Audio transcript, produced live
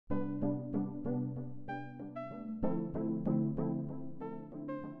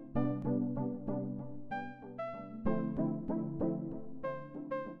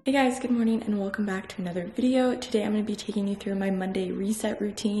Hey guys, good morning and welcome back to another video. Today I'm going to be taking you through my Monday reset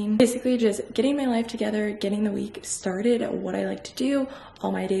routine. Basically just getting my life together, getting the week started, what I like to do,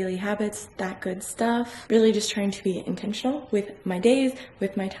 all my daily habits, that good stuff. Really just trying to be intentional with my days,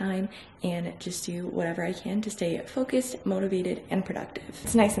 with my time, and just do whatever I can to stay focused, motivated, and productive.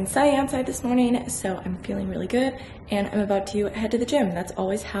 It's nice and sunny outside this morning, so I'm feeling really good, and I'm about to head to the gym. That's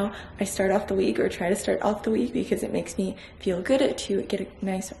always how I start off the week, or try to start off the week, because it makes me feel good to get a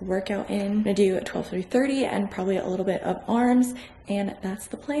nice workout in. I'm gonna do 12 through 30 and probably a little bit of arms, and that's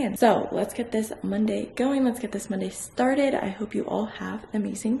the plan. So let's get this Monday going. Let's get this Monday started. I hope you all have an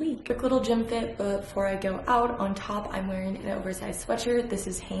amazing week. Quick little gym fit, but before I go out, on top I'm wearing an oversized sweatshirt. This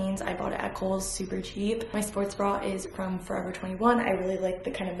is Hanes. I bought it at Kohl's, super cheap. My sports bra is from Forever 21. I really like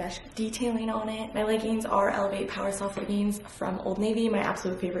the kind of mesh detailing on it. My leggings are Elevate Power Soft leggings from Old Navy, my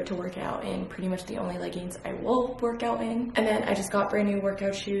absolute favorite to work out in, pretty much the only leggings I will work out in. And then I just got brand new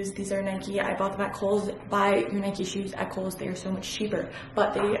workout shoes. These are Nike. I bought them at Kohl's. Buy your Nike shoes at Kohl's. They are so much cheaper,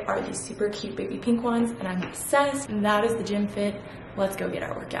 but they are these super cute baby pink ones, and I'm obsessed. And that is the gym fit. Let's go get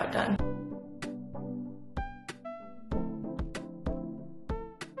our workout done.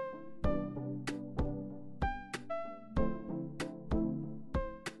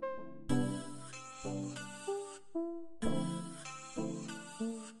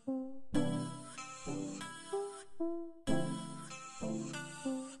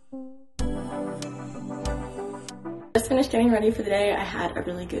 Just finished getting ready for the day. I had a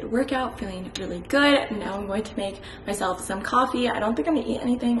really good workout, feeling really good. Now I'm going to make myself some coffee. I don't think I'm gonna eat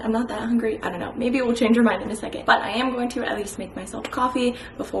anything. I'm not that hungry. I don't know. Maybe it will change your mind in a second. But I am going to at least make myself coffee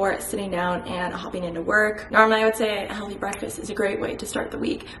before sitting down and hopping into work. Normally I would say a healthy breakfast is a great way to start the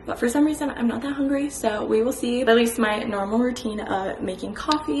week, but for some reason I'm not that hungry, so we will see. But at least my normal routine of making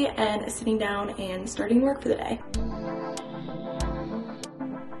coffee and sitting down and starting work for the day.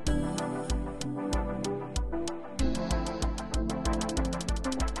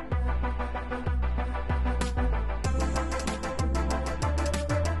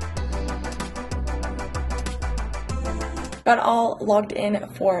 Got all logged in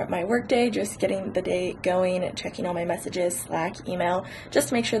for my workday, just getting the day going, checking all my messages, Slack, email, just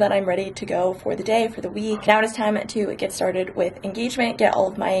to make sure that I'm ready to go for the day, for the week. Now it is time to get started with engagement, get all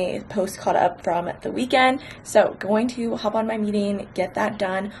of my posts caught up from the weekend. So going to hop on my meeting, get that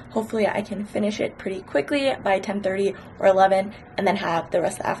done. Hopefully I can finish it pretty quickly by 10:30 or 11, and then have the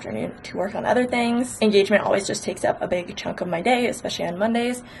rest of the afternoon to work on other things. Engagement always just takes up a big chunk of my day, especially on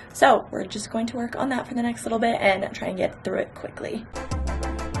Mondays. So we're just going to work on that for the next little bit and try and get through it quickly.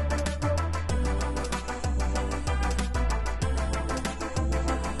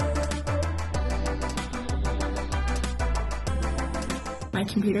 My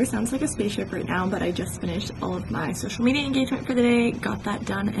computer sounds like a spaceship right now, but I just finished all of my social media engagement for the day, got that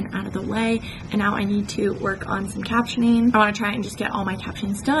done and out of the way, and now I need to work on some captioning. I want to try and just get all my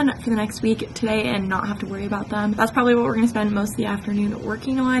captions done for the next week today and not have to worry about them. That's probably what we're going to spend most of the afternoon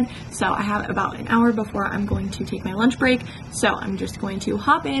working on, so I have about an hour before I'm going to take my lunch break, so I'm just going to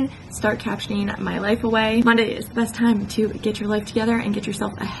hop in, start captioning my life away. Monday is the best time to get your life together and get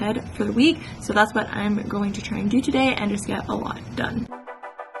yourself ahead for the week, so that's what I'm going to try and do today and just get a lot done.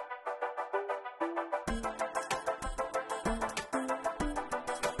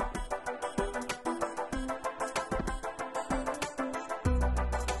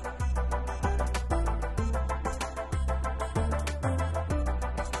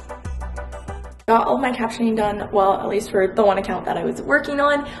 Got all of my captioning done, well, at least for the one account that I was working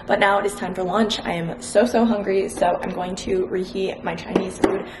on, but now it is time for lunch. I am so hungry, so I'm going to reheat my Chinese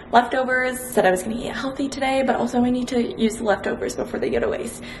food leftovers. Said I was going to eat healthy today, but also I need to use the leftovers before they go to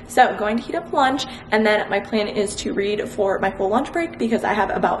waste. So I'm going to heat up lunch, and then my plan is to read for my full lunch break, because I have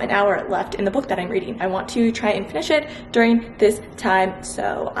about an hour left in the book that I'm reading. I want to try and finish it during this time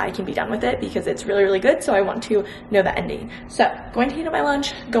so I can be done with it, because it's really good, so I want to know the ending. So going to heat up my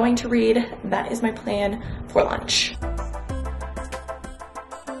lunch, going to read. That is my plan for lunch.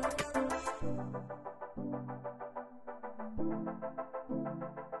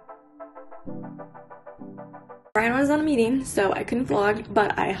 Brian was on a meeting, so I couldn't vlog,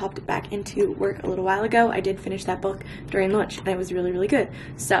 but I hopped back into work a little while ago. I did finish that book during lunch, and it was really good.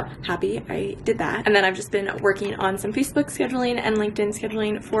 So happy I did that. And then I've just been working on some Facebook scheduling and LinkedIn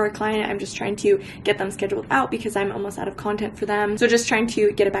scheduling for a client. I'm just trying to get them scheduled out because I'm almost out of content for them. So just trying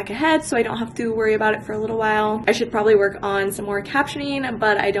to get it back ahead so I don't have to worry about it for a little while. I should probably work on some more captioning,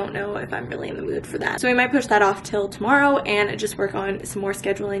 but I don't know if I'm really in the mood for that. So we might push that off till tomorrow and just work on some more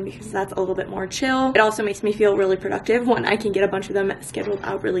scheduling because that's a little bit more chill. It also makes me feel really really productive when I can get a bunch of them scheduled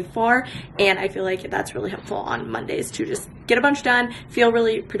out really far, and I feel like that's really helpful on Mondays to just get a bunch done, feel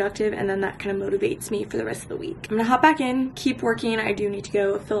really productive, and then that kind of motivates me for the rest of the week. I'm gonna hop back in, keep working. I do need to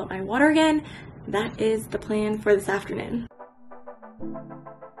go fill up my water again. That is the plan for this afternoon.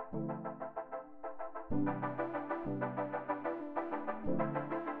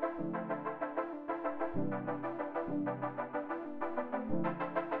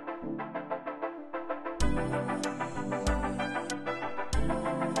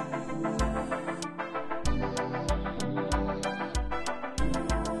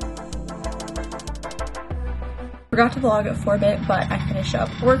 Forgot to vlog for a bit, but I finished up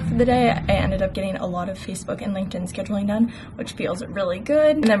work for the day. I ended up getting a lot of Facebook and LinkedIn scheduling done, which feels really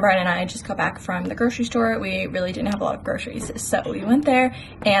good. And then Brian and I just got back from the grocery store. We really didn't have a lot of groceries, so we went there,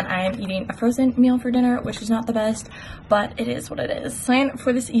 and I am eating a frozen meal for dinner, which is not the best, but it is what it is. Plan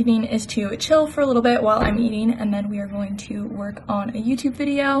for this evening is to chill for a little bit while I'm eating, and then we are going to work on a YouTube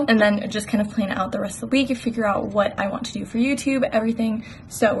video, and then just kind of plan out the rest of the week and figure out what I want to do for YouTube, everything.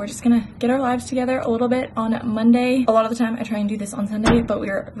 So we're just gonna get our lives together a little bit on Monday. A lot of the time I try and do this on Sunday, but we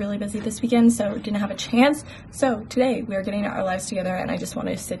were really busy this weekend, so didn't have a chance. So today we are getting our lives together, and I just want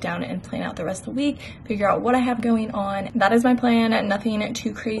to sit down and plan out the rest of the week, figure out what I have going on. That is my plan. Nothing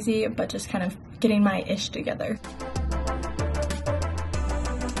too crazy, but just kind of getting my ish together.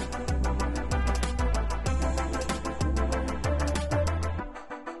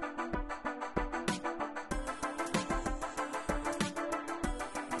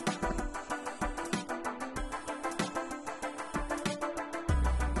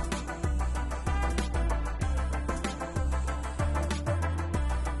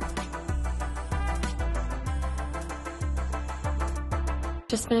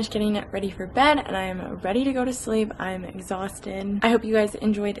 Just finished getting ready for bed, and I'm ready to go to sleep. I'm exhausted. I hope you guys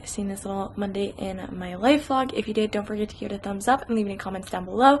enjoyed seeing this little Monday in my life vlog. If you did, don't forget to give it a thumbs up and leave any comments down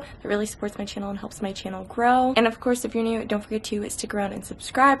below. That really supports my channel and helps my channel grow. And of course, if you're new, don't forget to stick around and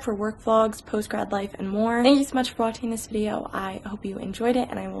subscribe for work vlogs, post-grad life, and more. Thank you so much for watching this video. I hope you enjoyed it,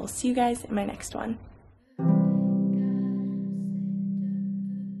 and I will see you guys in my next one.